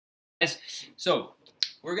Yes. So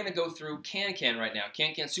we're gonna go through Can right now.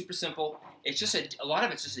 Can super simple. It's just a lot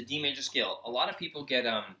of it's just a D major scale. A lot of people get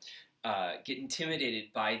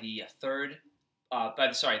intimidated by the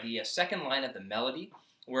second line of the melody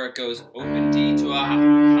where it goes open D to a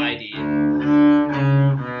high D.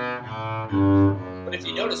 But if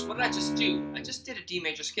you notice, what did I just do? I just did a D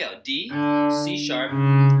major scale. D, C sharp,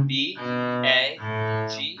 B, A,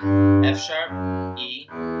 G, F sharp, E,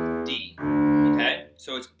 D. Okay?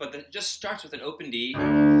 So it just starts with an open D,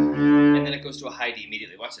 and then it goes to a high D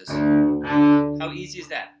immediately. Watch this. How easy is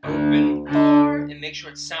that? Open 4, and make sure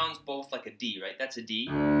it sounds both like a D, right? That's a D,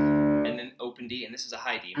 and then open D, and this is a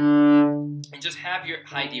high D. And just have your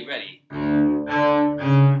high D ready.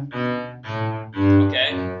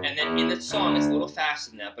 Okay? And then in the song, it's a little faster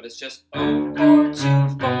than that, but it's just 0, 4, 2,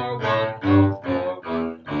 4, 1, 0, 4,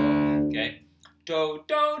 1, 0. Okay? Do,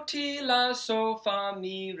 do, ti, la, so, fa,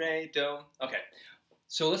 mi, re, do. Okay.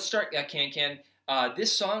 So let's start Can.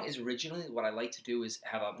 This song is originally, what I like to do is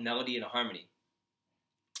have a melody and a harmony.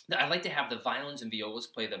 I like to have the violins and violas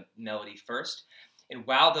play the melody first, and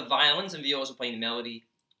while the violins and violas are playing the melody,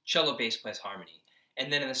 cello bass plays harmony.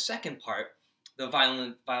 And then in the second part, the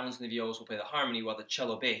violins and the violas will play the harmony while the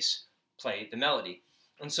cello bass play the melody.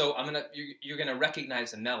 And so you're gonna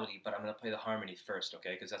recognize the melody, but I'm gonna play the harmony first,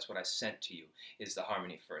 okay? Because that's what I sent to you, is the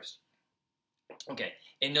harmony first. Okay,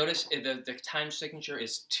 and notice the time signature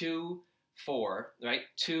is 2/4, right?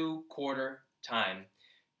 2 quarter time,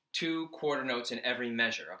 2 quarter notes in every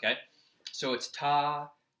measure. Okay, so it's ta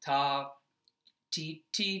ta, ti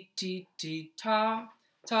ti ti ti ta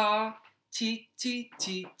ta, ti ti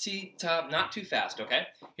ti ti ta. Not too fast. Okay,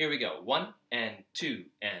 here we go. 1 and 2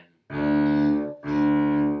 and.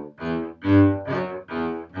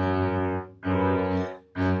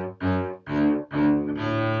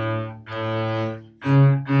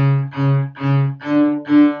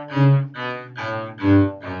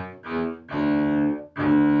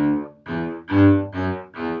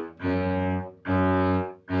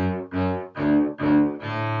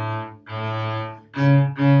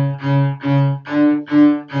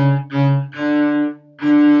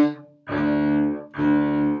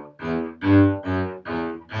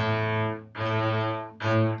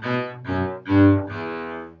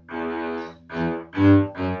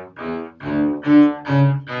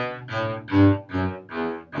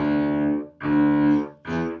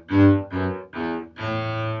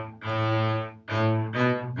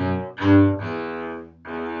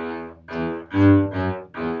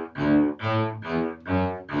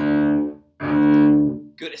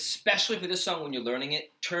 Good, especially for this song when you're learning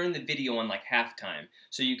it. Turn the video on like halftime,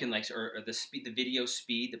 so you can or the video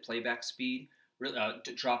speed, the playback speed,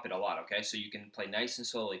 drop it a lot. Okay, so you can play nice and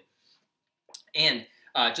slowly. And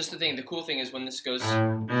the cool thing is when this goes B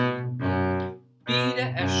to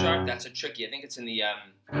F sharp. That's a tricky. I think it's in the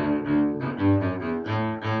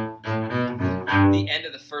end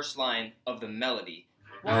of the first line of the melody.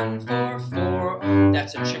 1 4 4. Oh,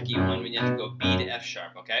 that's a tricky one when you have to go B to F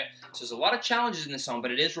sharp. Okay, so there's a lot of challenges in this song,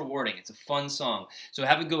 but it is rewarding. It's a fun song. So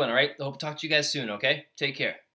have a good one. All right. I hope to talk to you guys soon. Okay, take care.